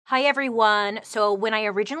Hi, everyone. So when I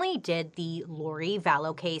originally did the Tylee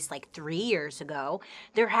Vallow case like 3 years ago,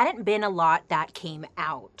 there hadn't been a lot that came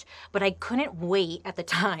out. But I couldn't wait at the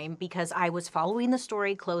time because I was following the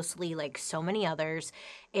story closely like so many others,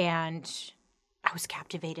 and I was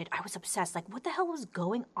captivated. I was obsessed. Like, what the hell was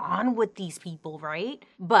going on with these people, right?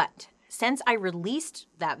 But since I released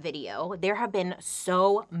that video, there have been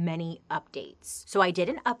so many updates. So I did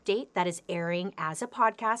an update that is airing as a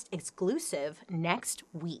podcast exclusive next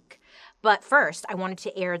week. But first, I wanted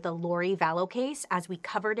to air the Tylee Vallow case as we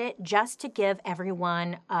covered it just to give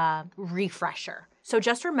everyone a refresher. So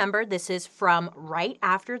just remember, this is from right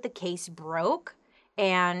after the case broke,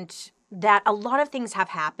 and that a lot of things have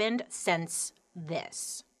happened since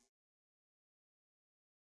this.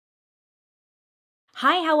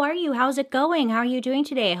 Hi, how are you? How's it going? How are you doing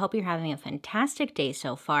today? I hope you're having a fantastic day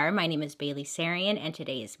so far. My name is Bailey Sarian, and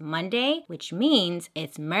today is Monday, which means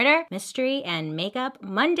it's Murder, Mystery, and Makeup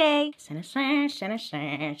Monday.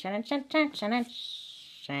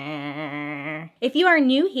 If you are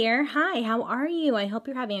new here, hi, how are you? I hope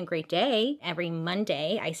you're having a great day. Every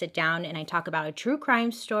Monday, I sit down and I talk about a true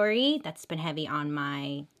crime story that's been heavy on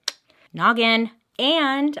my noggin.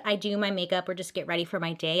 And I do my makeup or just get ready for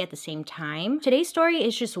my day at the same time. Today's story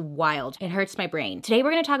is just wild. It hurts my brain. Today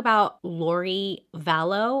we're going to talk about Tylee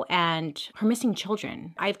Vallow and her missing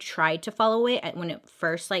children. I've tried to follow it when it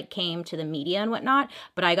first came to the media and whatnot,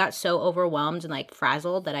 but I got so overwhelmed and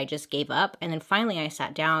frazzled that I just gave up. And then finally I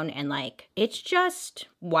sat down and it's just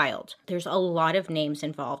wild. There's a lot of names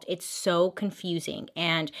involved. It's so confusing.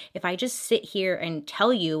 And if I just sit here and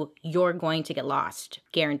tell you, you're going to get lost,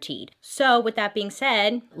 guaranteed. So with that being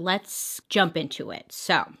said, let's jump into it.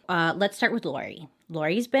 So let's start with Tylee.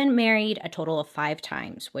 Tylee's been married a total of 5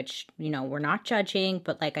 times, which, we're not judging,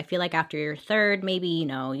 but I feel like after your third, maybe,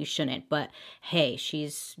 you shouldn't. But hey,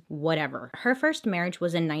 she's whatever. Her first marriage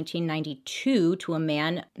was in 1992 to a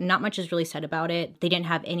man. Not much is really said about it. They didn't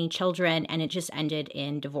have any children, and it just ended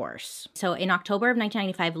in divorce. So in October of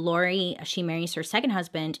 1995, Tylee, she marries her second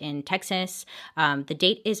husband in Texas. The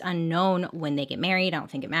date is unknown when they get married. I don't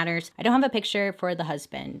think it matters. I don't have a picture for the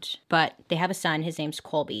husband, but they have a son. His name's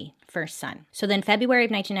Colby. First son. So then February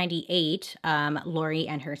of 1998, Tylee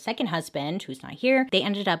and her second husband, who's not here, they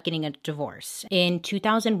ended up getting a divorce. In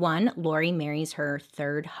 2001, Tylee marries her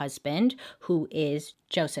third husband, who is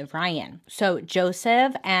Joseph Ryan. So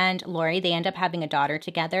Joseph and Tylee, they end up having a daughter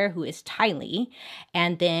together who is Tylee.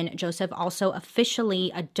 And then Joseph also officially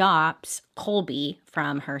adopts Colby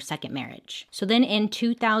from her second marriage. So then in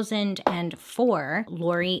 2004,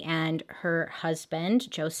 Tylee and her husband,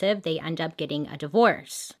 Joseph, they end up getting a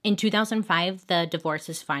divorce. In 2005, the divorce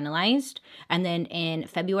is finalized. And then in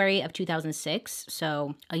February of 2006,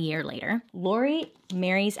 so a year later, Tylee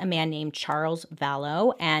marries a man named Charles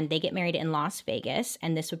Vallow, and they get married in Las Vegas,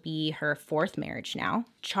 and this would be her 4th marriage now.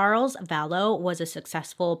 Charles Vallow was a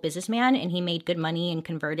successful businessman, and he made good money and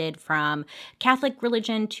converted from Catholic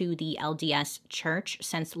religion to the LDS church,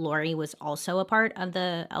 since Tylee was also a part of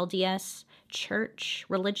the LDS church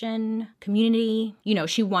religion community.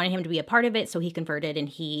 She wanted him to be a part of it, so he converted, and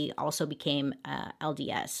he also became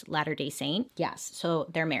LDS, Latter-day Saint. Yes, so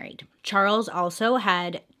they're married. Charles also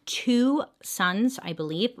had 2 sons, I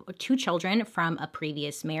believe, 2 children from a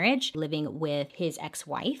previous marriage, living with his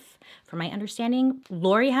ex-wife, from my understanding.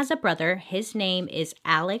 Tylee has a brother. His name is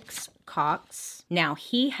Alex Cox. Now,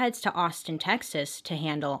 he heads to Austin, Texas to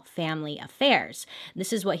handle family affairs.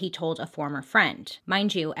 This is what he told a former friend.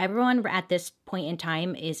 Mind you, everyone at this point in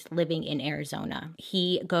time is living in Arizona.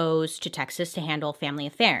 He goes to Texas to handle family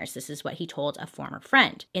affairs. This is what he told a former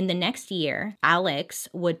friend. In the next year, Alex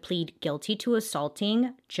would plead guilty to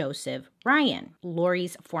assaulting Joseph Ryan,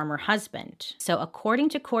 Tylee's former husband. So according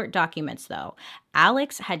to court documents, though,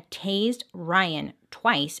 Alex had tased Ryan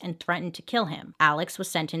twice and threatened to kill him. Alex was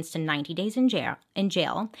sentenced to 90 days in jail,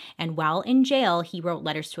 and while in jail, he wrote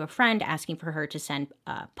letters to a friend asking for her to send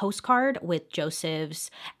a postcard with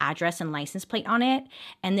Joseph's address and license plate on it.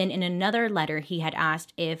 And then in another letter, he had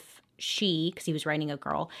asked if she, because he was writing a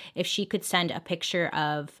girl, if she could send a picture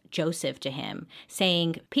of Joseph to him,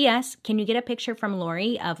 saying, P.S., can you get a picture from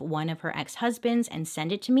Tylee of one of her ex-husbands and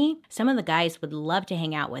send it to me? Some of the guys would love to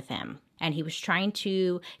hang out with him. And he was trying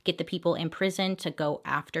to get the people in prison to go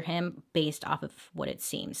after him based off of what it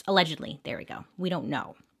seems. Allegedly, there we go. We don't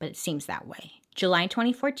know, but it seems that way. July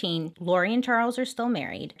 2014, Tylee and Charles are still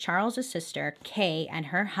married. Charles' sister, Kay, and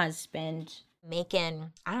her husband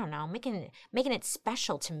making it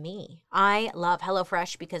special to me. I love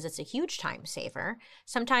HelloFresh because it's a huge time saver.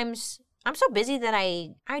 Sometimes I'm so busy that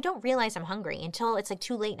I don't realize I'm hungry until it's like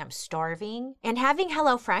too late and I'm starving. And having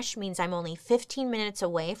HelloFresh means I'm only 15 minutes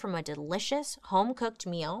away from a delicious home-cooked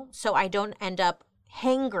meal, so I don't end up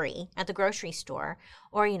hangry at the grocery store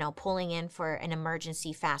or, pulling in for an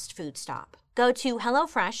emergency fast food stop. Go to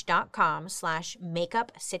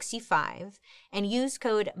HelloFresh.com/makeup65 and use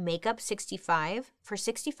code makeup65 for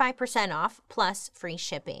 65% off plus free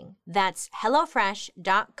shipping. That's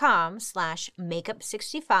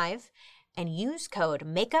HelloFresh.com/makeup65 and use code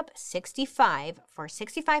makeup65 for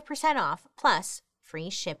 65% off plus free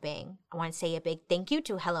shipping. I want to say a big thank you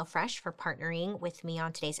to HelloFresh for partnering with me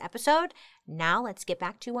on today's episode. Now let's get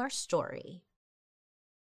back to our story.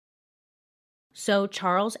 So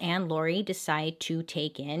Charles and Lori decide to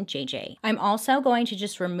take in JJ. I'm also going to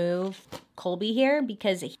just remove Colby here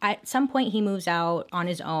because at some point he moves out on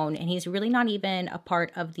his own and he's really not even a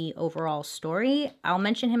part of the overall story. I'll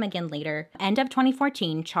mention him again later. End of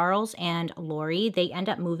 2014, Charles and Lori, they end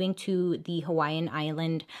up moving to the Hawaiian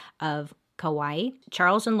island of Kauai.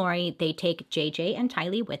 Charles and Lori, they take JJ and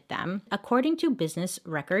Tylee with them. According to business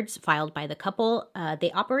records filed by the couple,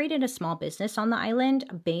 they operated a small business on the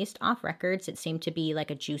island. Based off records, it seemed to be like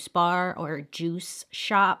a juice bar or a juice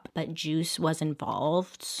shop, but juice was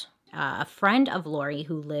involved. A friend of Lori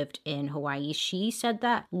who lived in Hawaii, she said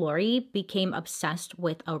that Lori became obsessed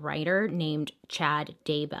with a writer named Chad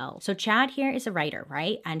Daybell. So Chad here is a writer,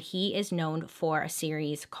 right? And he is known for a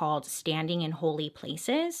series called Standing in Holy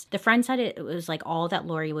Places. The friend said it was like all that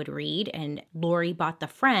Lori would read, and Lori bought the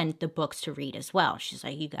friend the books to read as well. She's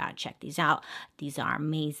like, you gotta check these out. These are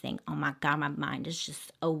amazing. Oh my God, my mind is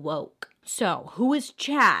just awoke. So, who is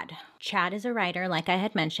Chad? Chad is a writer, like I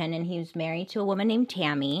had mentioned, and he was married to a woman named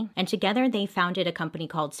Tammy. And together they founded a company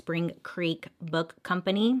called Spring Creek Book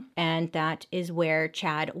Company. And that is where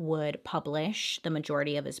Chad would publish the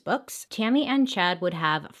majority of his books. Tammy and Chad would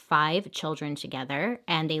have 5 children together,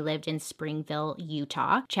 and they lived in Springville,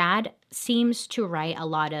 Utah. Chad seems to write a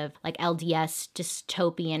lot of like LDS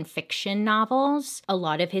dystopian fiction novels. A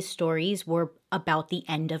lot of his stories were about the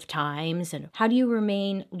end of times and how do you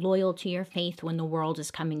remain loyal to your faith when the world is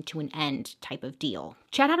coming to an end type of deal.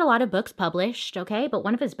 Chad had a lot of books published, okay, but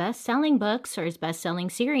one of his best-selling books or his best-selling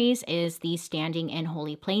series is the Standing in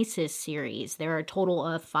Holy Places series. There are a total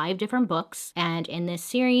of 5 different books, and in this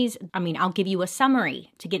series, I'll give you a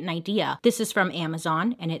summary to get an idea. This is from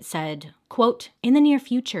Amazon, and it said, quote, in the near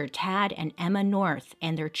future, Tad and Emma North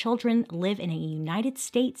and their children live in a United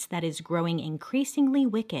States that is growing increasingly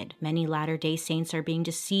wicked. Many Latter-day Saints are being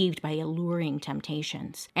deceived by alluring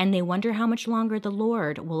temptations, and they wonder how much longer the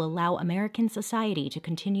Lord will allow American society to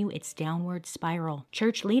continue its downward spiral.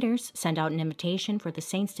 Church leaders send out an invitation for the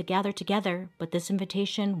saints to gather together, but this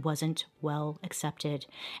invitation wasn't well accepted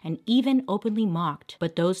and even openly mocked.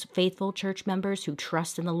 But those faithful church members who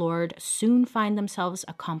trust in the Lord soon find themselves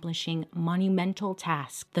accomplishing monumental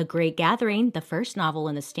tasks. The Great Gathering, the first novel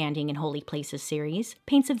in the Standing in Holy Places series,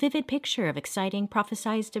 paints a vivid picture of exciting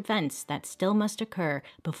prophesied events that still must occur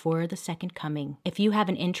before the second coming. If you have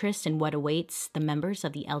an interest in what awaits the members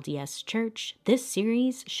of the LDS Church, this series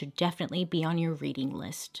should definitely be on your reading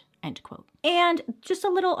list. End quote. And just a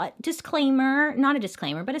little disclaimer, not a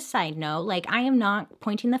disclaimer, but a side note, like I am not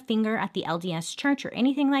pointing the finger at the LDS Church or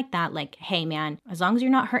anything like that. Like, hey man, as long as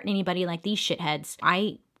you're not hurting anybody like these shitheads,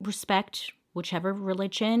 I respect whichever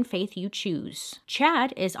religion, faith you choose.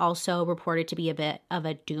 Chad is also reported to be a bit of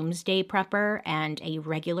a doomsday prepper and a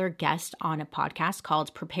regular guest on a podcast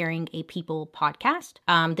called Preparing a People podcast.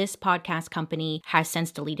 This podcast company has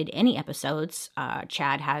since deleted any episodes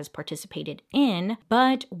Chad has participated in,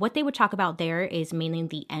 but what they would talk about there is mainly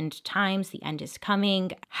the end times, the end is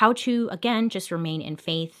coming, how to, again, just remain in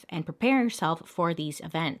faith and prepare yourself for these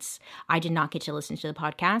events. I did not get to listen to the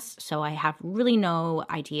podcast, so I have really no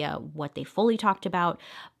idea what they fully talked about,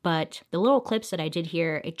 but the little clips that I did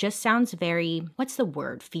hear, it just sounds very, what's the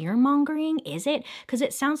word, fear-mongering, is it? Because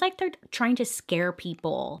it sounds like they're trying to scare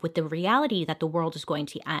people with the reality that the world is going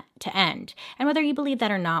to end. And whether you believe that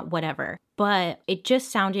or not, whatever. But it just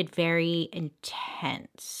sounded very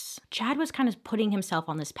intense. Chad was kind of putting himself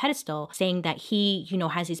on this pedestal, saying that he,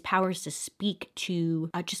 has these powers to speak to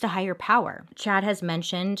just a higher power. Chad has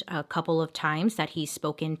mentioned a couple of times that he's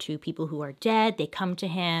spoken to people who are dead. They come to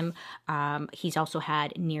him. He's also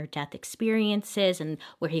had near-death experiences and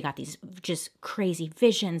where he got these just crazy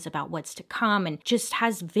visions about what's to come and just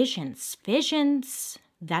has visions.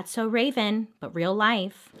 That's So Raven, but real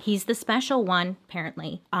life. He's the special one,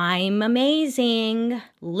 apparently. I'm amazing.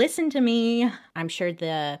 Listen to me. I'm sure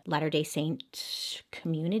the Latter-day Saint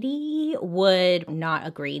community would not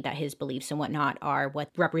agree that his beliefs and whatnot are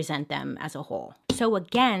what represent them as a whole. So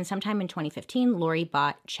again, sometime in 2015, Lori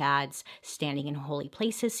bought Chad's Standing in Holy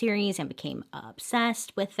Places series and became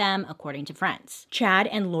obsessed with them, according to friends. Chad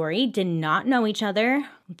and Lori did not know each other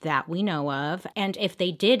that we know of. And if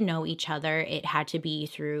they did know each other, it had to be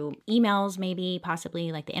through emails, maybe,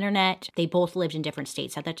 possibly like the internet. They both lived in different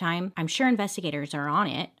states at the time. I'm sure investigators are on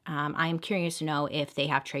it. I'm curious to know if they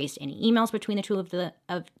have traced any emails between the two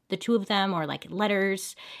of them, or like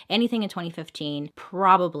letters, anything in 2015.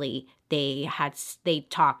 Probably they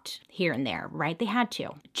talked here and there, right? They had to.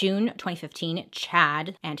 June 2015,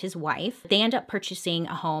 Chad and his wife, they end up purchasing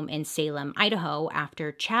a home in Salem, Idaho,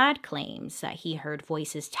 after Chad claims that he heard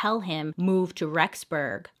voices tell him move to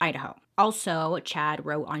Rexburg, Idaho. Also, Chad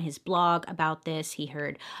wrote on his blog about this. He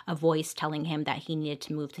heard a voice telling him that he needed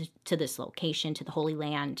to move to this location, to the Holy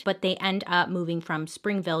Land. But they end up moving from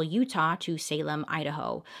Springville, Utah to Salem,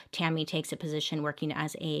 Idaho. Tammy takes a position working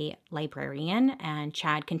as a librarian, and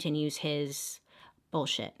Chad continues his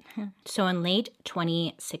bullshit. So in late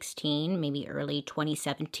 2016, maybe early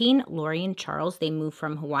 2017, Lori and Charles, they moved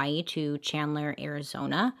from Hawaii to Chandler,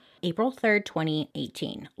 Arizona. April 3rd,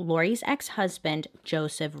 2018, Lori's ex-husband,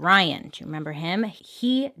 Joseph Ryan, do you remember him?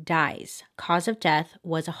 He dies. Cause of death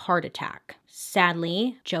was a heart attack.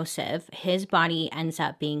 Sadly, Joseph, his body ends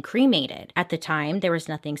up being cremated. At the time, there was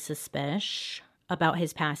nothing suspicious about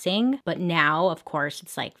his passing, but now, of course,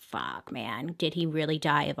 it's like, fuck, man, did he really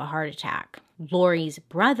die of a heart attack? Lori's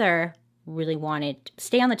brother really wanted,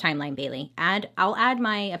 stay on the timeline, Bailey. I'll add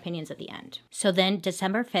my opinions at the end. So then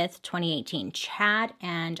December 5th, 2018, Chad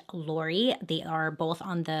and Lori, they are both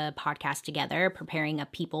on the podcast together, preparing a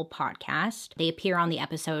People podcast. They appear on the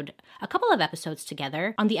episode, a couple of episodes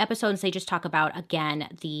together. On the episodes, they just talk about, again,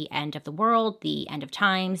 the end of the world, the end of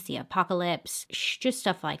times, the apocalypse, just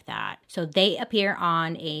stuff like that. So they appear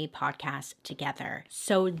on a podcast together.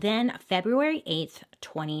 So then February 8th,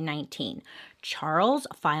 2019, Charles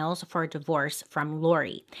files for a divorce from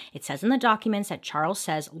Lori. It says in the documents that Charles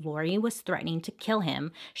says Lori was threatening to kill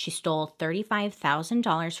him. She stole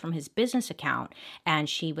 $35,000 from his business account, and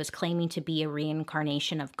she was claiming to be a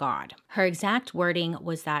reincarnation of God. Her exact wording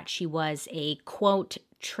was that she was a, quote,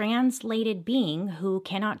 translated being who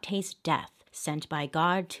cannot taste death, sent by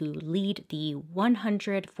God to lead the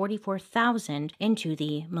 144,000 into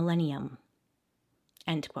the millennium,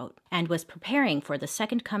 end quote, and was preparing for the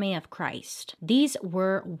second coming of Christ. These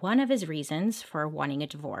were one of his reasons for wanting a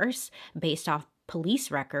divorce. Based off police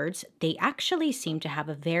records, they actually seem to have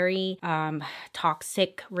a very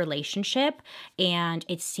toxic relationship, and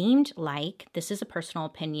it seemed like, this is a personal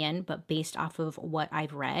opinion, but based off of what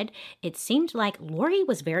I've read, it seemed like Lori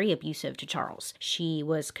was very abusive to Charles. She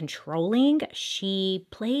was controlling. She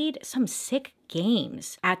played some sick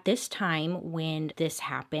games. At this time when this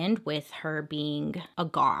happened, with her being a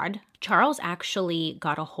god, Charles actually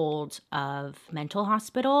got a hold of mental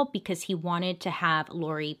hospital because he wanted to have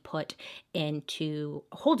Lori put into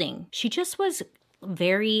holding. She just was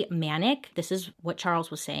very manic. This is what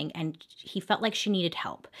Charles was saying, and he felt like she needed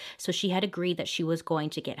help. So she had agreed that she was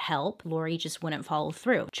going to get help. Lori just wouldn't follow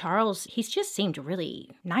through. Charles, he just seemed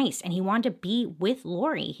really nice, and he wanted to be with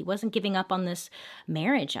Lori. He wasn't giving up on this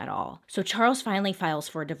marriage at all. So Charles finally files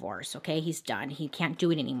for a divorce, okay? He's done. He can't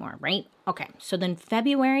do it anymore, right? Okay, so then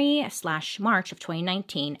February/March of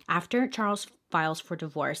 2019, after Charles files for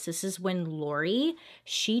divorce, this is when Lori,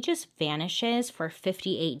 she just vanishes for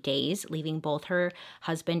 58 days, leaving both her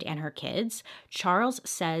husband and her kids. Charles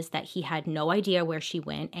says that he had no idea where she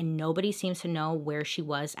went, and nobody seems to know where she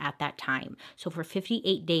was at that time. So for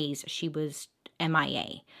 58 days, she was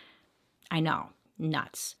MIA. I know,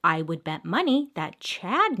 nuts. I would bet money that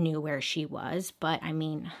Chad knew where she was, but I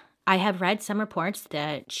mean, I have read some reports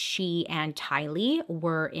that she and Tylee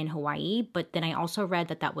were in Hawaii, but then I also read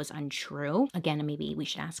that that was untrue. Again, maybe we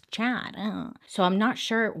should ask Chad. So I'm not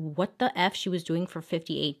sure what the F she was doing for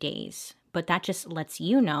 58 days. But that just lets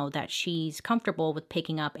you know that she's comfortable with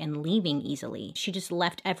picking up and leaving easily. She just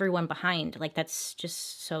left everyone behind. Like, that's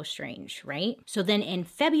just so strange, right? So then in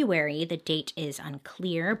February, the date is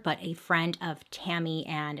unclear, but a friend of Tammy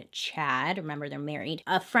and Chad, remember they're married,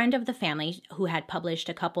 a friend of the family who had published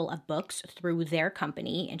a couple of books through their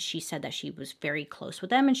company, and she said that she was very close with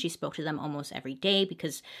them, and she spoke to them almost every day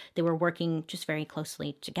because they were working just very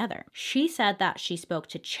closely together. She said that she spoke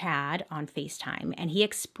to Chad on FaceTime, and he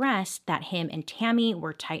expressed that that him and Tammy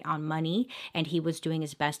were tight on money and he was doing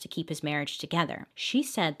his best to keep his marriage together. She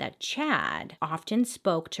said that Chad often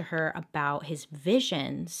spoke to her about his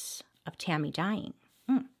visions of Tammy dying.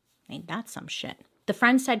 Ain't that some shit? The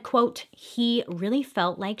friend said, quote, he really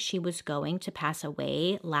felt like she was going to pass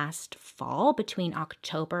away last fall between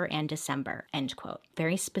October and December, end quote.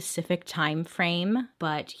 Very specific time frame,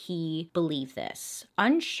 but he believed this.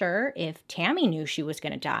 Unsure if Tammy knew she was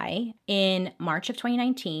going to die, in March of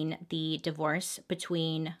 2019, the divorce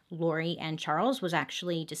between Lori and Charles was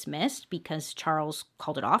actually dismissed because Charles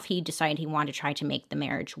called it off. He decided he wanted to try to make the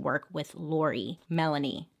marriage work with Lori.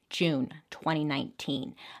 Melanie, June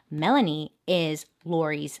 2019. Melanie is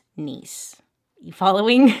Lori's niece. You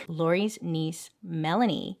following? Lori's niece,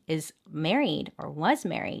 Melanie, is married or was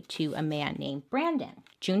married to a man named Brandon.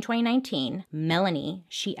 June 2019, Melanie,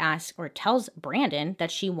 she asks or tells Brandon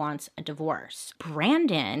that she wants a divorce.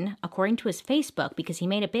 Brandon, according to his Facebook, because he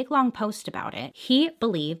made a big long post about it, he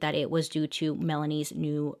believed that it was due to Melanie's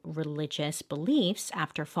new religious beliefs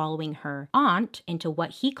after following her aunt into what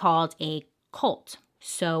he called a cult.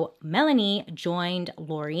 So Melanie joined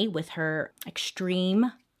Lori with her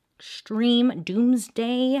extreme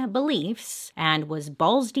doomsday beliefs and was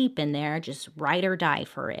balls deep in there, just ride or die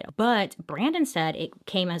for it. But Brandon said it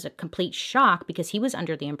came as a complete shock because he was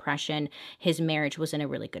under the impression his marriage was in a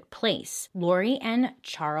really good place. Lori and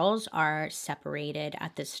Charles are separated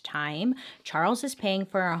at this time. Charles is paying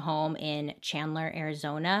for a home in Chandler,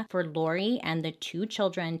 Arizona for Lori and the 2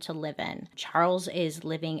 children to live in. Charles is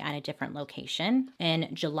living at a different location. In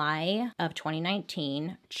July of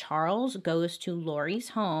 2019, Charles goes to Lori's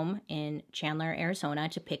home in Chandler, Arizona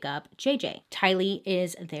to pick up JJ. Tylee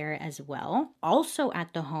is there as well. Also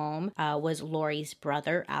at the home was Lori's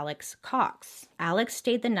brother, Alex Cox. Alex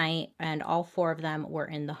stayed the night and all 4 of them were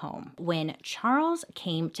in the home. When Charles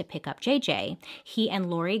came to pick up JJ, he and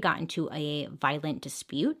Lori got into a violent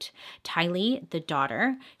dispute. Tylee, the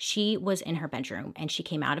daughter, she was in her bedroom and she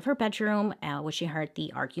came out of her bedroom when she heard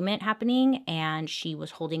the argument happening, and she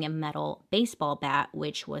was holding a metal baseball bat,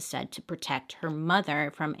 which was said to protect her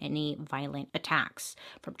mother from any violent attacks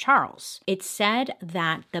from Charles. It's said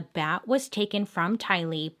that the bat was taken from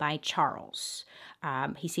Tylee by Charles.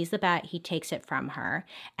 He sees the bat, he takes it from her,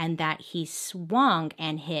 and that he swung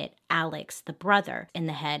and hit Alex, the brother, in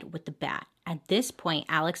the head with the bat. At this point,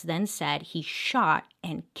 Alex then said he shot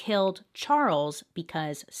and killed Charles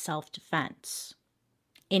because self-defense.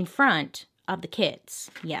 In front of the kids,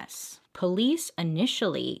 yes. Police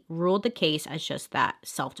initially ruled the case as just that,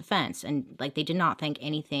 self-defense, and they did not think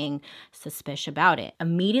anything suspicious about it.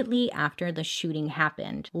 Immediately after the shooting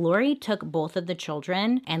happened, Lori took both of the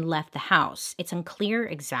children and left the house. It's unclear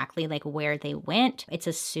exactly where they went. It's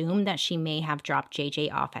assumed that she may have dropped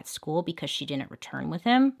JJ off at school because she didn't return with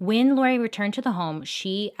him. When Lori returned to the home,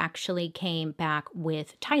 she actually came back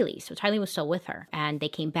with Tylee. So Tylee was still with her, and they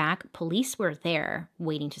came back. Police were there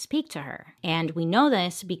waiting to speak to her. And we know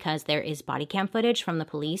this because there is body cam footage from the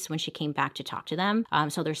police when she came back to talk to them.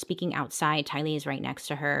 So they're speaking outside. Tylee is right next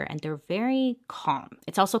to her, and they're very calm.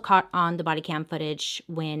 It's also caught on the body cam footage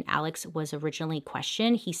when Alex was originally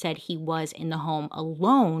questioned. He said he was in the home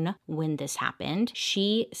alone when this happened.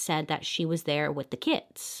 She said that she was there with the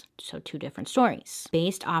kids. So 2 different stories.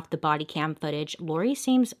 Based off the body cam footage, Lori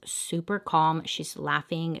seems super calm. She's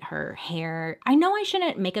laughing, her hair. I know I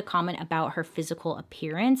shouldn't make a comment about her physical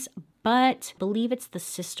appearance, but I believe it's the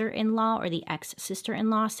sister-in-law or the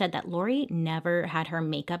ex-sister-in-law said that Lori never had her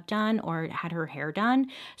makeup done or had her hair done.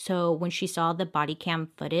 So when she saw the body cam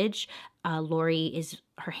footage,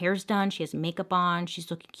 her hair's done, she has makeup on,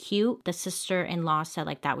 she's looking cute. The sister-in-law said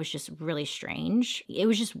that was just really strange. It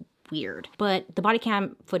was just weird. But the body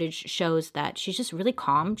cam footage shows that she's just really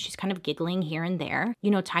calm. She's kind of giggling here and there.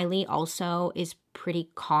 Tylee also is pretty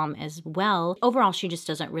calm as well. Overall, she just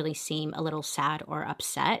doesn't really seem a little sad or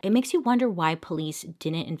upset. It makes you wonder why police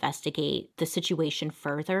didn't investigate the situation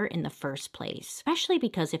further in the first place, especially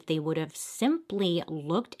because if they would have simply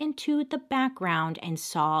looked into the background and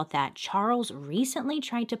saw that Charles recently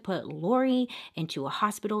tried to put Lori into a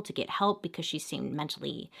hospital to get help because she seemed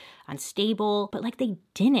mentally unstable, but they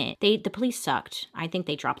didn't. The police sucked. I think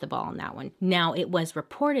they dropped the ball on that one. Now, it was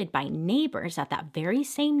reported by neighbors that very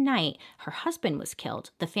same night her husband was killed.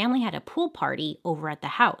 The family had a pool party over at the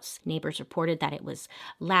house. Neighbors reported that it was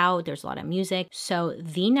loud, there's a lot of music. So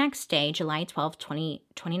the next day, July 12th,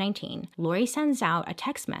 2019, Lori sends out a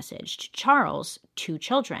text message to Charles' 2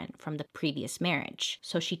 children from the previous marriage.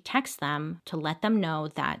 So she texts them to let them know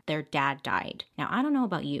that their dad died. Now, I don't know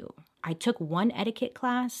about you, I took one etiquette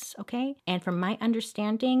class, okay? And from my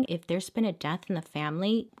understanding, if there's been a death in the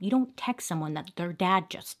family, you don't text someone that their dad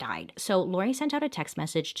just died. So Lori sent out a text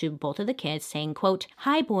message to both of the kids saying, quote,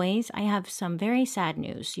 "Hi boys, I have some very sad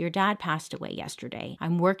news. Your dad passed away yesterday.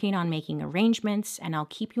 I'm working on making arrangements and I'll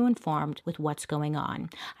keep you informed with what's going on.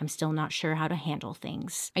 I'm still not sure how to handle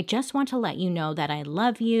things. I just want to let you know that I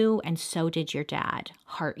love you and so did your dad.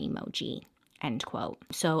 Heart emoji." End quote.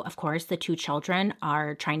 So, of course, the two children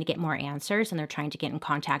are trying to get more answers and they're trying to get in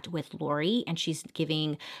contact with Lori, and she's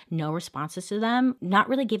giving no responses to them, not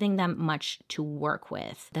really giving them much to work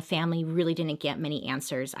with. The family really didn't get many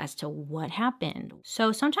answers as to what happened.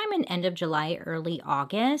 So, sometime in end of July, early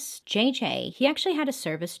August, JJ, he actually had a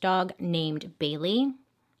service dog named Bailey.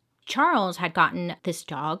 Charles had gotten this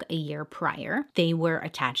dog a year prior. They were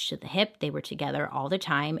attached to the hip. They were together all the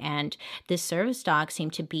time. And this service dog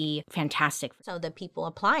seemed to be fantastic. So the people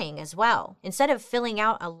applying as well. Instead of filling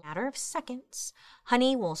out a matter of seconds,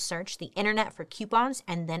 Honey will search the internet for coupons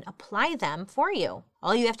and then apply them for you.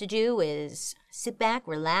 All you have to do is sit back,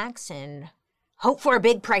 relax, and hope for a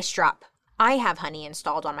big price drop. I have Honey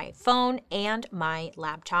installed on my phone and my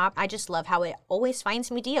laptop. I just love how it always finds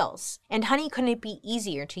me deals. And Honey couldn't be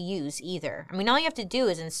easier to use either. I mean, all you have to do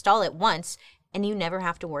is install it once and you never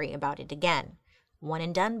have to worry about it again. One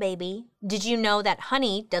and done, baby. Did you know that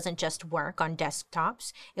Honey doesn't just work on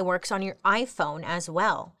desktops? It works on your iPhone as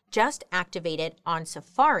well. Just activate it on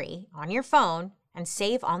Safari on your phone and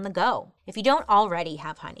save on the go. If you don't already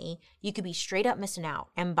have Honey, you could be straight up missing out.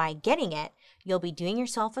 And by getting it, you'll be doing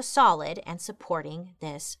yourself a solid and supporting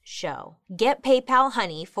this show. Get PayPal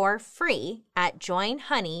Honey for free at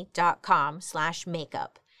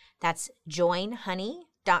joinhoney.com/makeup. That's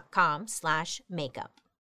joinhoney.com/makeup.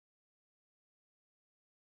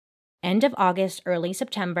 End of August, early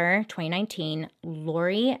September 2019,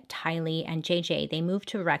 Lori, Tylee, and JJ, they moved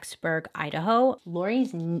to Rexburg, Idaho.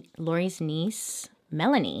 Lori's niece,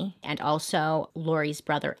 Melanie, and also Lori's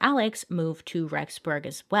brother Alex moved to Rexburg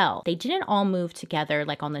as well. They didn't all move together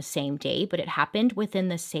like on the same day, but it happened within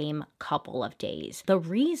the same couple of days. The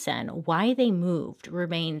reason why they moved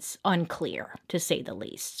remains unclear, to say the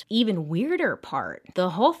least. Even weirder part,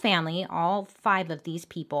 the whole family, all 5 of these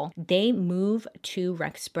people, they move to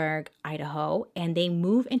Rexburg, Idaho, and they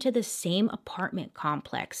move into the same apartment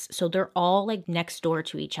complex. So they're all like next door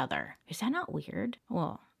to each other. Is that not weird?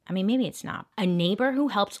 Well, I mean, maybe it's not. A neighbor who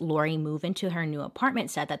helped Lori move into her new apartment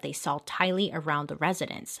said that they saw Tylee around the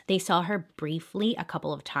residence. They saw her briefly a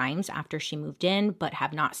couple of times after she moved in, but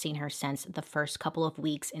have not seen her since the first couple of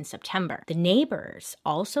weeks in September. The neighbors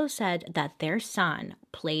also said that their son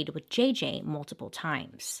played with JJ multiple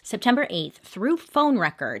times. September 8th, through phone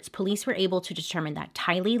records, police were able to determine that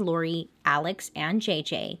Tylee, Lori, Alex, and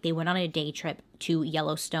JJ, they went on a day trip to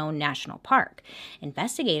Yellowstone National Park.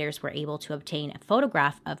 Investigators were able to obtain a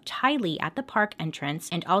photograph of Tylee at the park entrance,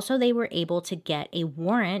 and also they were able to get a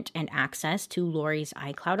warrant and access to Lori's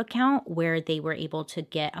iCloud account where they were able to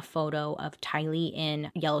get a photo of Tylee in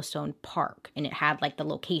Yellowstone Park, and it had like the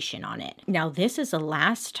location on it. Now, this is the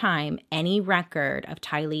last time any record of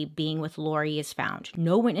Tylee being with Lori is found.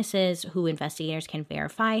 No witnesses who investigators can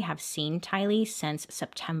verify have seen Tylee since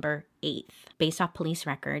September 8th. Based off police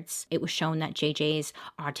records, it was shown that JJ's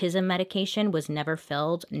autism medication was never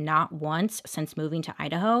filled, not once since moving to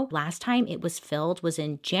Idaho. Last time it was filled was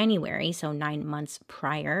in January, so 9 months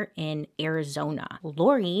prior, in Arizona.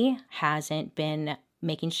 Lori hasn't been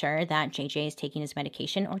making sure that JJ is taking his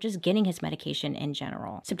medication or just getting his medication in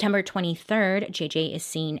general. September 23rd, JJ is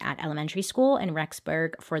seen at elementary school in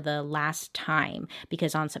Rexburg for the last time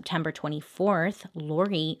because on September 24th,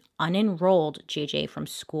 Lori unenrolled JJ from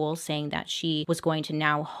school, saying that she was going to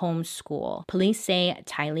now homeschool. Police say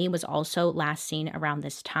Tylee was also last seen around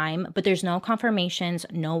this time, but there's no confirmations,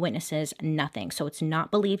 no witnesses, nothing. So it's not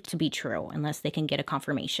believed to be true unless they can get a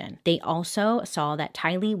confirmation. They also saw that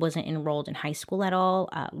Tylee wasn't enrolled in high school at all.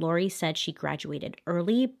 Lori said she graduated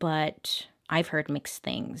early, but I've heard mixed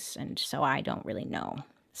things, and so I don't really know.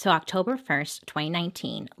 So October 1st,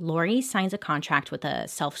 2019, Lori signs a contract with a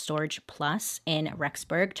Self-Storage Plus in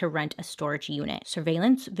Rexburg to rent a storage unit.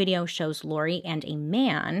 Surveillance video shows Lori and a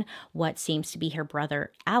man, what seems to be her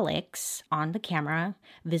brother Alex, on the camera,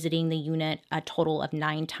 visiting the unit a total of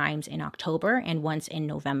 9 times in October and once in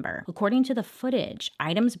November. According to the footage,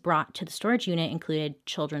 items brought to the storage unit included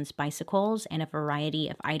children's bicycles and a variety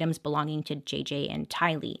of items belonging to JJ and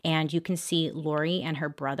Tylee. And you can see Lori and her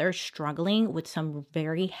brother struggling with some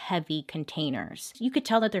very heavy containers. You could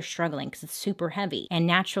tell that they're struggling because it's super heavy. And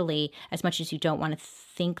naturally, as much as you don't want to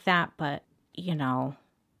think that, but you know,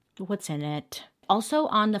 what's in it? Also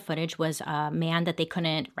on the footage was a man that they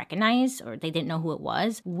couldn't recognize, or they didn't know who it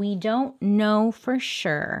was. We don't know for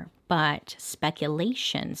sure, but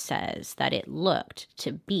speculation says that it looked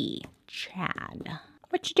to be Chad.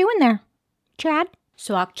 What you doing there, Chad?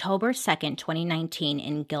 So October 2nd, 2019,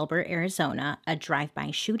 in Gilbert, Arizona, a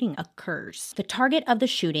drive-by shooting occurs. The target of the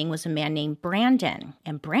shooting was a man named Brandon,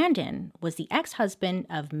 and Brandon was the ex-husband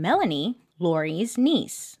of Melanie, Lori's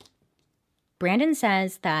niece. Brandon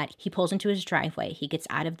says that he pulls into his driveway, he gets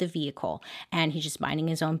out of the vehicle, and he's just minding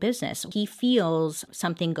his own business. He feels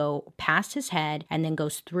something go past his head and then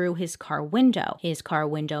goes through his car window. His car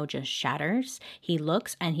window just shatters. He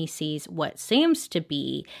looks and he sees what seems to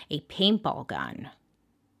be a paintball gun.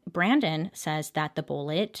 Brandon says that the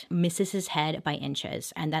bullet misses his head by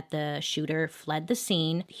inches and that the shooter fled the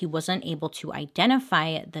scene. He wasn't able to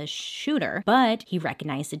identify the shooter, but he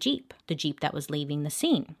recognized the Jeep that was leaving the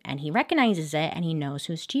scene. And he recognizes it and he knows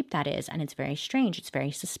whose Jeep that is. And it's very strange. It's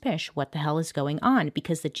very suspicious. What the hell is going on?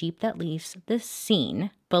 Because the Jeep that leaves the scene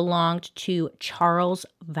belonged to Charles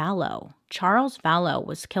Vallow. Charles Vallow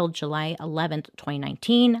was killed July 11th,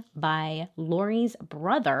 2019 by Lori's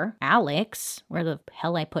brother, Alex. Where the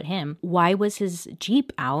hell I put him? Why was his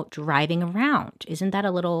Jeep out driving around? Isn't that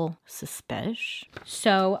a little suspicious?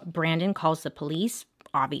 So Brandon calls the police.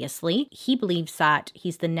 Obviously, he believes that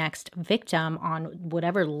he's the next victim on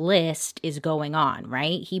whatever list is going on,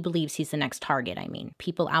 right? He believes he's the next target. I mean,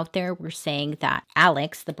 people out there were saying that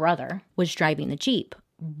Alex, the brother, was driving the Jeep.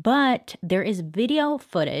 But there is video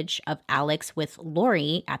footage of Alex with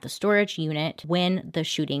Lori at the storage unit when the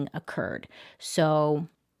shooting occurred. So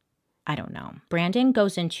I don't know. Brandon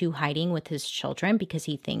goes into hiding with his children because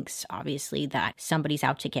he thinks, obviously, that somebody's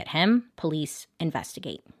out to get him. Police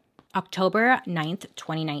investigate. October 9th,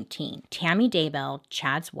 2019. Tammy Daybell,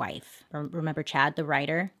 Chad's wife. Remember Chad, the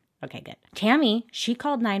writer? Okay, good. Tammy, she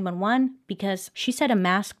called 911 because she said a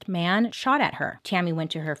masked man shot at her. Tammy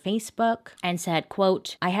went to her Facebook and said,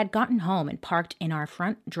 quote, "I had gotten home and parked in our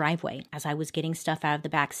front driveway. As I was getting stuff out of the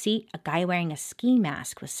back seat, a guy wearing a ski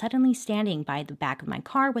mask was suddenly standing by the back of my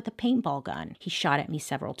car with a paintball gun. He shot at me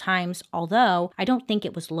several times, although I don't think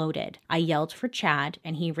it was loaded. I yelled for Chad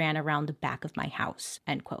and he ran around the back of my house,"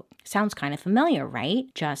 end quote. Sounds kind of familiar, right?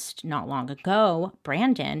 Just not long ago,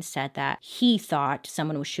 Brandon said that he thought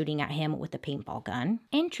someone was shooting at him with a paintball gun.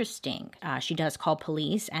 Interesting. She does call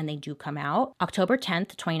police and they do come out. October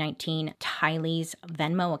 10th, 2019, Tylee's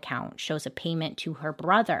Venmo account shows a payment to her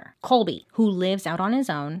brother, Colby, who lives out on his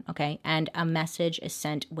own, okay, and a message is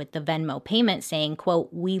sent with the Venmo payment saying,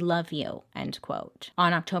 quote, "We love you," end quote.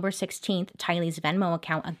 On October 16th, Tylee's Venmo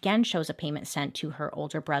account again shows a payment sent to her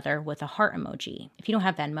older brother with a heart emoji. If you don't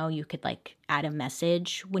have Venmo, you could add a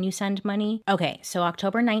message when you send money. Okay, so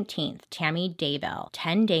October 19th, Tammy Daybell,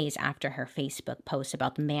 10 days after her Facebook post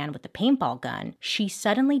about the man with the paintball gun, she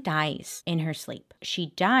suddenly dies in her sleep. She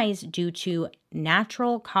dies due to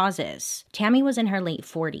natural causes. Tammy was in her late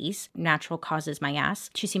 40s. Natural causes, my ass.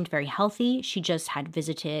 She seemed very healthy. She just had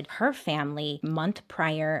visited her family a month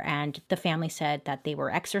prior, and the family said that they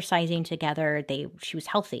were exercising together. She was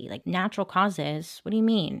healthy. Natural causes? What do you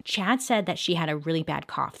mean? Chad said that she had a really bad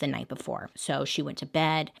cough the night before, so she went to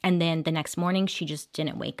bed, and then the next morning she just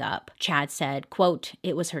didn't wake up. Chad said, quote,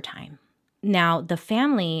 "It was her time." Now, the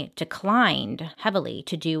family declined heavily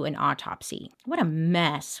to do an autopsy. What a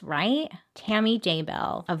mess, right? Tammy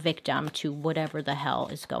Daybell, a victim to whatever the hell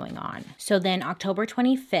is going on. So then October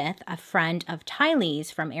 25th, a friend of Tylee's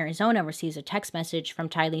from Arizona receives a text message from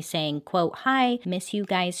Tylee saying, quote, "Hi, miss you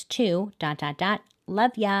guys too, ...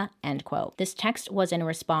 love ya," end quote. This text was in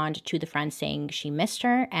response to the friend saying she missed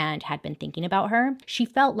her and had been thinking about her. She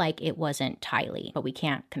felt like it wasn't Tylee, but we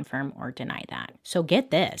can't confirm or deny that. So get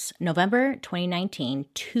this, November 2019,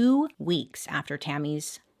 2 weeks after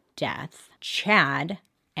Tammy's death, Chad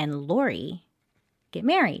and Lori get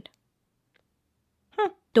married.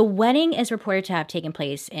 The wedding is reported to have taken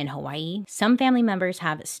place in Hawaii. Some family members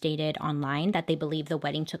have stated online that they believe the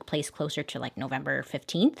wedding took place closer to November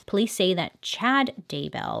 15th. Police say that Chad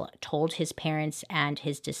Daybell told his parents and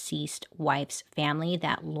his deceased wife's family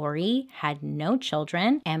that Lori had no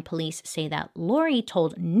children, and police say that Lori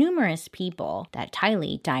told numerous people that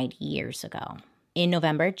Tylee died years ago. In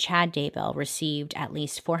November, Chad Daybell received at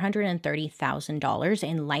least $430,000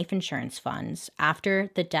 in life insurance funds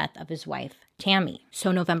after the death of his wife, Tammy.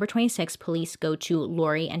 So November 26th, police go to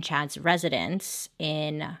Lori and Chad's residence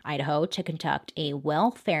in Idaho to conduct a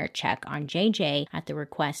welfare check on JJ at the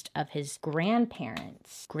request of his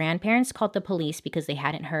grandparents. Grandparents called the police because they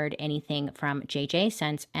hadn't heard anything from JJ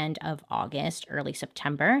since end of August, early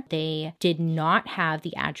September. They did not have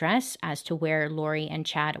the address as to where Lori and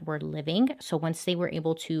Chad were living. So once they were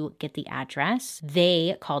able to get the address,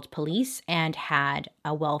 they called police and had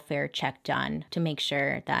a welfare check done to make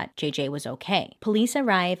sure that JJ was okay. Police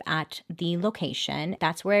arrive at the location.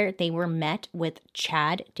 That's where they were met with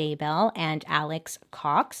Chad Daybell and Alex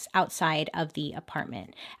Cox outside of the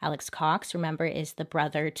apartment. Alex Cox, remember, is the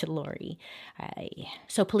brother to Lori.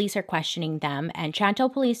 So police are questioning them, and Chad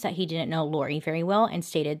told police that he didn't know Lori very well and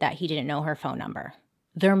stated that he didn't know her phone number.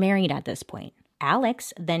 They're married at this point.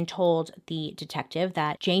 Alex then told the detective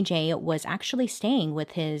that JJ was actually staying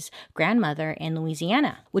with his grandmother in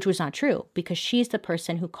Louisiana, which was not true because she's the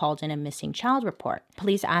person who called in a missing child report.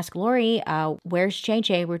 Police ask Lori, where's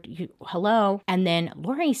JJ? Hello? And then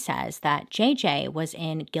Lori says that JJ was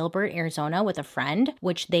in Gilbert, Arizona with a friend,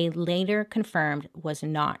 which they later confirmed was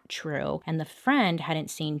not true. And the friend hadn't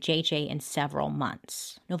seen JJ in several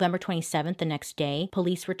months. November 27th, the next day,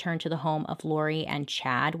 police returned to the home of Lori and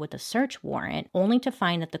Chad with a search warrant, only to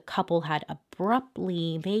find that the couple had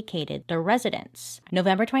abruptly vacated their residence.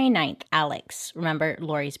 November 29th, Alex, remember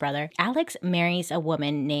Lori's brother, Alex marries a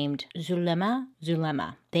woman named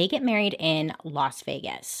Zulema. They get married in Las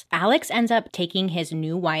Vegas. Alex ends up taking his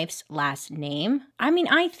new wife's last name. I mean,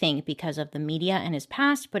 I think because of the media and his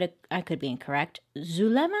past, but I could be incorrect.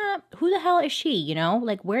 Zulema, who the hell is she, you know?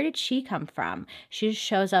 Like, where did she come from? She just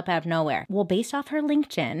shows up out of nowhere. Well, based off her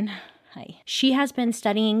LinkedIn, she has been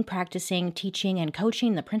studying, practicing, teaching, and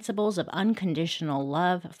coaching the principles of unconditional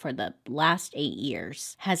love for the last 8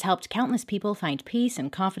 years. Has helped countless people find peace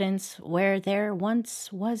and confidence where there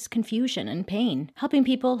once was confusion and pain. Helping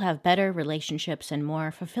people have better relationships and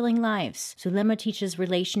more fulfilling lives. Zulema teaches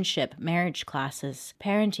relationship, marriage classes,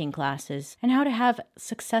 parenting classes, and how to have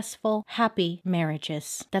successful, happy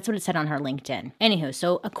marriages. That's what it said on her LinkedIn. Anywho,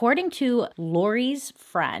 so according to Lori's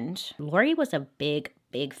friend, Lori was a big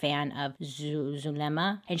fan of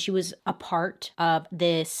Zulema, and she was a part of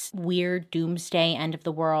this weird doomsday, end of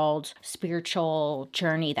the world, spiritual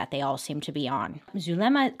journey that they all seem to be on.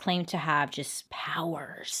 Zulema claimed to have just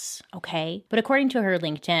powers, okay? But according to her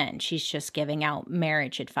LinkedIn, she's just giving out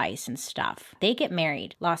marriage advice and stuff. They get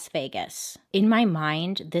married, Las Vegas. In my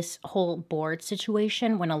mind, this whole board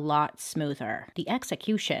situation went a lot smoother. The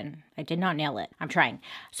execution, I did not nail it. I'm trying.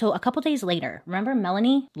 So a couple days later, remember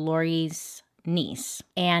Melanie, Lori's niece,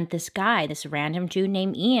 and this guy, this random dude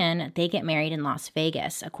named Ian, they get married in Las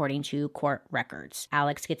Vegas according to court records.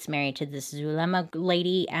 Alex gets married to this Zulema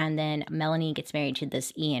lady, and then Melanie gets married to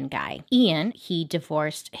this Ian guy. Ian, he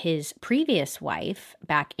divorced his previous wife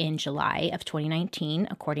back in July of 2019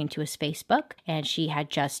 according to his Facebook, and she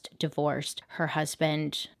had just divorced her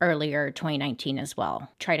husband earlier 2019 as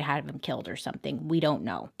well. Tried to have him killed or something. We don't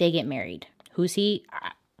know. They get married. Who's he?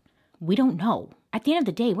 We don't know. At the end of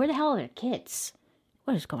the day, where the hell are their kids?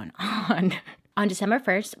 What is going on? On December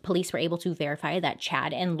 1st, police were able to verify that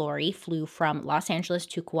Chad and Lori flew from Los Angeles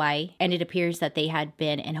to Kauai, and it appears that they had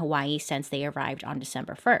been in Hawaii since they arrived on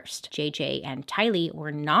December 1st. JJ and Tylee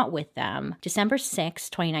were not with them. December 6,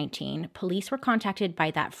 2019, police were contacted by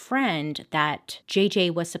that friend that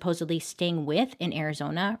JJ was supposedly staying with in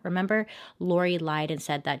Arizona. Remember, Lori lied and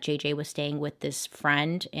said that JJ was staying with this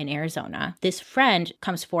friend in Arizona. This friend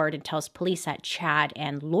comes forward and tells police that Chad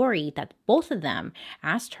and Lori, that both of them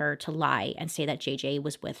asked her to lie and say that JJ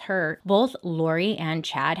was with her. Both Lori and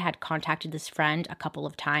Chad had contacted this friend a couple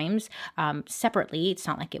of times separately. It's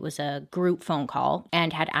not like it was a group phone call,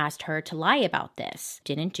 and had asked her to lie about this.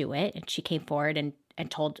 Didn't do it, and she came forward and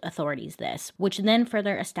told authorities this, which then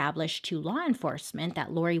further established to law enforcement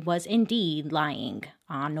that Lori was indeed lying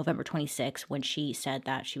on November 26 when she said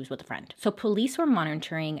that she was with a friend. So police were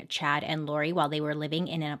monitoring Chad and Lori while they were living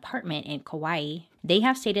in an apartment in Kauai. They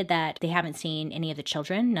have stated that they haven't seen any of the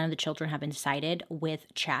children. None of the children have been sighted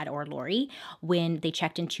with Chad or Lori when they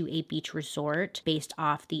checked into a beach resort. Based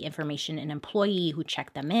off the information, an employee who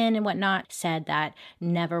checked them in and whatnot said that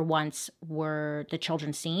never once were the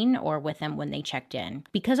children seen or with them when they checked in.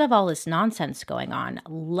 Because of all this nonsense going on,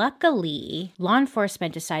 luckily, law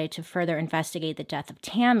enforcement decided to further investigate the death of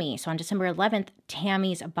Tammy. So on December 11th,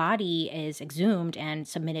 Tammy's body is exhumed and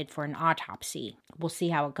submitted for an autopsy. We'll see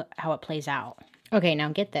how it plays out. Okay, now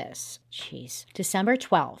get this. Jeez. December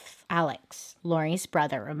 12th, Alex, Lori's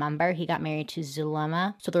brother, remember he got married to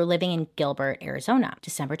Zulema? So they're living in Gilbert, Arizona.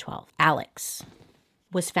 December 12th, Alex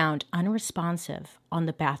was found unresponsive on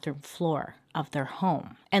the bathroom floor of their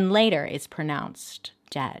home and later is pronounced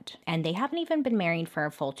dead. And they haven't even been married for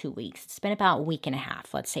a full 2 weeks. It's been about a week and a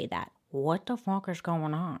half, let's say that. What the fuck is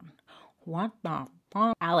going on? What the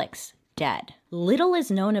fuck? Alex, dead. Little is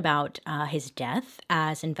known about his death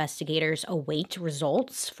as investigators await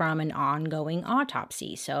results from an ongoing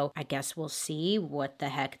autopsy. So I guess we'll see what the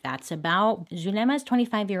heck that's about. Zulema's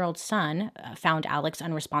 25-year-old son found Alex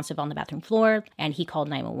unresponsive on the bathroom floor, and he called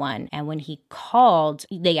 911. And when he called,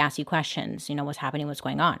 they asked you questions, what's happening, what's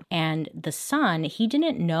going on. And the son, he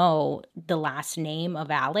didn't know the last name of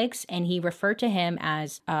Alex, and he referred to him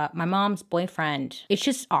as my mom's boyfriend. It's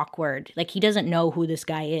just awkward. Like, he doesn't know who this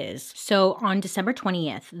guy is. So on December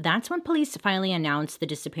 20th, that's when police finally announced the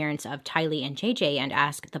disappearance of Tylee and JJ and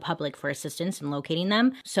asked the public for assistance in locating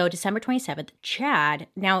them. So December 27th, Chad,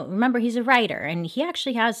 now remember, he's a writer and he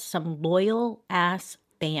actually has some loyal ass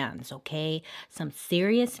fans, okay? Some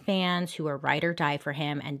serious fans who are ride or die for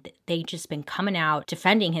him, and they just been coming out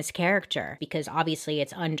defending his character because obviously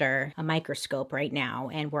it's under a microscope right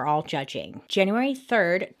now and we're all judging. January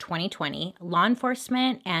 3rd, 2020, law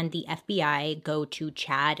enforcement and the FBI go to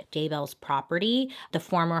Chad Daybell's property, the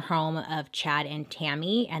former home of Chad and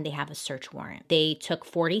Tammy, and they have a search warrant. They took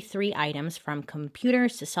 43 items from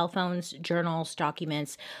computers to cell phones, journals,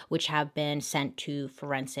 documents, which have been sent to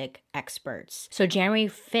forensic experts. So January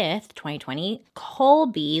 5th, 2020,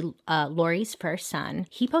 Colby, Lori's first son,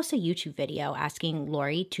 he posted a YouTube video asking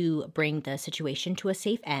Lori to bring the situation to a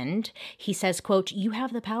safe end. He says, quote, "You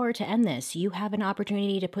have the power to end this. You have an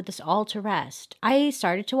opportunity to put this all to rest." I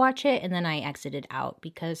started to watch it and then I exited out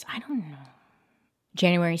because I don't know.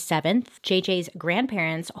 January 7th, JJ's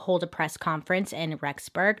grandparents hold a press conference in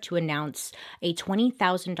Rexburg to announce a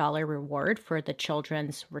 $20,000 reward for the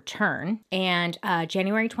children's return. And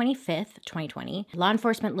January 25th, 2020, law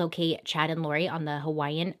enforcement locate Chad and Lori on the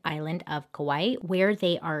Hawaiian island of Kauai, where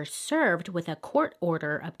they are served with a court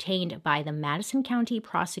order obtained by the Madison County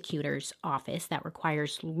Prosecutor's Office that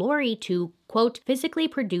requires Lori to, quote, physically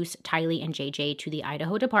produce Tylee and JJ to the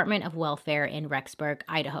Idaho Department of Welfare in Rexburg,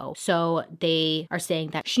 Idaho. So they are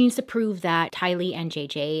saying that she needs to prove that Tylee and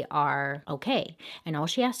JJ are okay. And all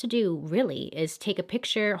she has to do really is take a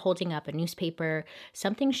picture holding up a newspaper,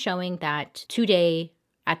 something showing that today,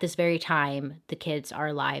 at this very time, the kids are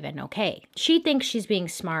alive and okay. She thinks she's being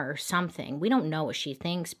smart or something. We don't know what she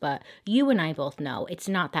thinks, but you and I both know it's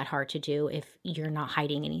not that hard to do if you're not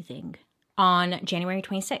hiding anything. On January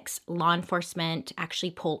 26th, law enforcement actually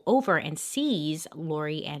pull over and seize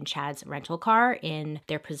Lori and Chad's rental car. In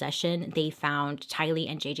their possession, they found Tylee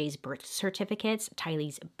and JJ's birth certificates,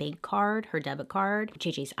 Tylee's bank card, her debit card,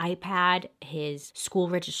 JJ's iPad, his school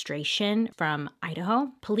registration from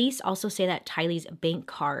Idaho. Police also say that Tylee's bank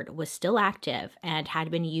card was still active and had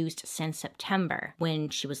been used since September when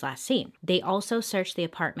she was last seen. They also searched the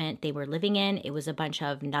apartment they were living in. It was a bunch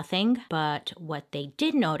of nothing, but what they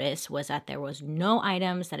did notice was that there was no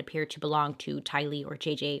items that appeared to belong to Tylee or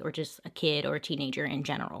JJ or just a kid or a teenager in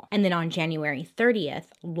general. And then on January 30th,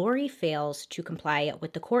 Lori fails to comply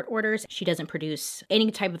with the court orders. She doesn't produce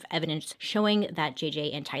any type of evidence showing that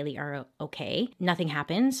JJ and Tylee are okay. Nothing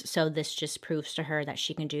happens, so this just proves to her that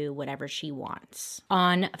she can do whatever she wants.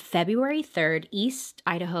 On February 3rd, East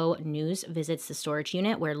Idaho News visits the storage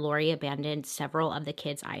unit where Lori abandoned several of the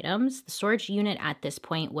kids' items. The storage unit at this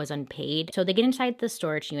point was unpaid, so they get inside the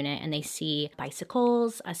storage unit and they see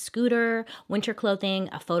bicycles, a scooter, winter clothing,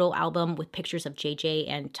 a photo album with pictures of JJ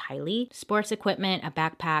and Tylee, sports equipment, a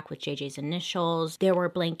backpack with JJ's initials. There were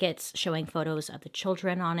blankets showing photos of the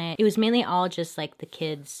children on it. It was mainly all just like the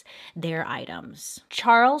kids, their items.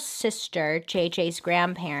 Charles' sister, JJ's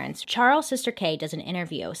grandparents, Charles' sister Kay does an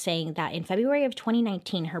interview saying that in February of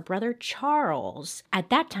 2019, her brother Charles, at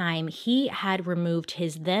that time, he had removed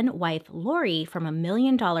his then wife Lori from $1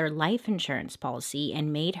 million life insurance policy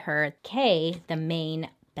and made her, Kay, the main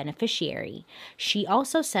beneficiary. She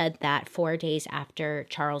also said that 4 days after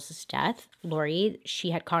Charles's death, Lori,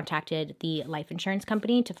 she had contacted the life insurance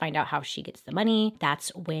company to find out how she gets the money. That's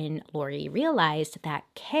when Lori realized that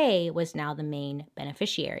Kay was now the main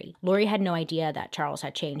beneficiary. Lori had no idea that Charles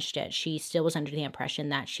had changed it. She still was under the impression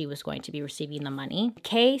that she was going to be receiving the money.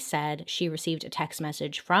 Kay said she received a text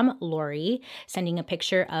message from Lori sending a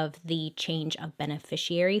picture of the change of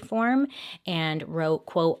beneficiary form and wrote,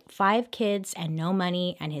 quote, 5 kids and no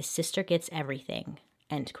money and his sister gets everything.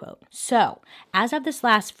 End quote. So, as of this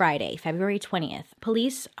last Friday, February 20th,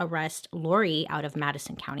 police arrest Lori out of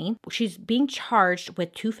Madison County. She's being charged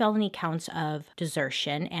with 2 felony counts of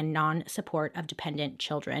desertion and non-support of dependent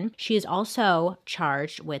children. She is also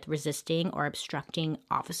charged with resisting or obstructing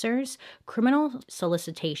officers, criminal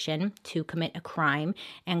solicitation to commit a crime,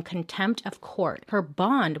 and contempt of court. Her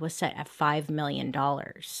bond was set at $5 million.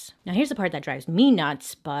 Now, here's the part that drives me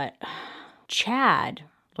nuts, but Chad,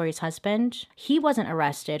 Lori's husband, he wasn't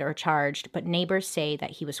arrested or charged, but neighbors say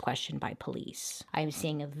that he was questioned by police. I'm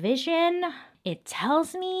seeing a vision. It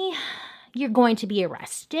tells me you're going to be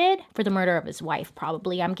arrested for the murder of his wife,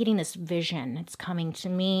 probably. I'm getting this vision. It's coming to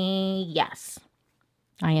me. Yes.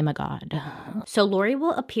 I am a god. So Lori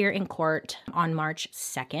will appear in court on March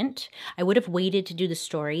 2nd. I would have waited to do the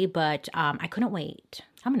story, but I couldn't wait.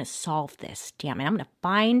 I'm going to solve this. Damn it. I'm going to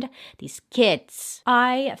find these kids.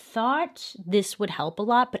 I thought this would help a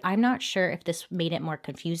lot, but I'm not sure if this made it more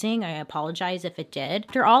confusing. I apologize if it did.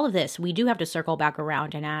 After all of this, we do have to circle back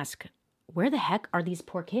around and ask, where the heck are these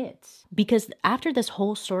poor kids? Because after this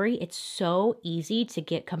whole story, it's so easy to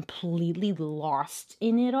get completely lost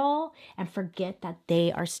in it all and forget that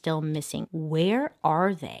they are still missing. Where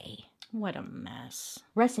are they? What a mess.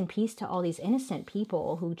 Rest in peace to all these innocent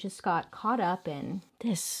people who just got caught up in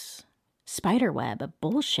this spider web of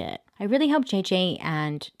bullshit. I really hope JJ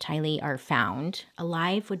and Tylee are found.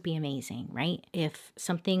 Alive would be amazing, right? If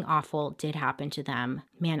something awful did happen to them,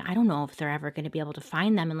 man, I don't know if they're ever going to be able to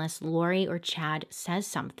find them unless Lori or Chad says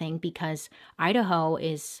something, because Idaho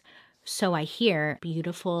is, so I hear,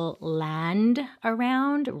 beautiful land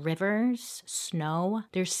around, rivers, snow.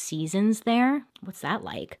 There's seasons there. What's that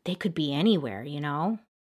like? They could be anywhere, you know?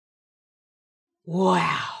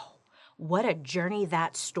 Wow. What a journey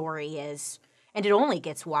that story is. And it only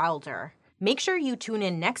gets wilder. Make sure you tune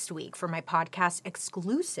in next week for my podcast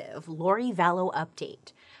exclusive Tylee Vallow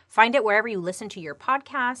update. Find it wherever you listen to your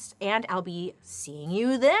podcasts, and I'll be seeing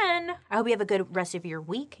you then. I hope you have a good rest of your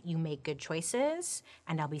week. You make good choices,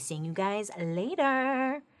 and I'll be seeing you guys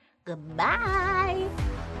later. Goodbye.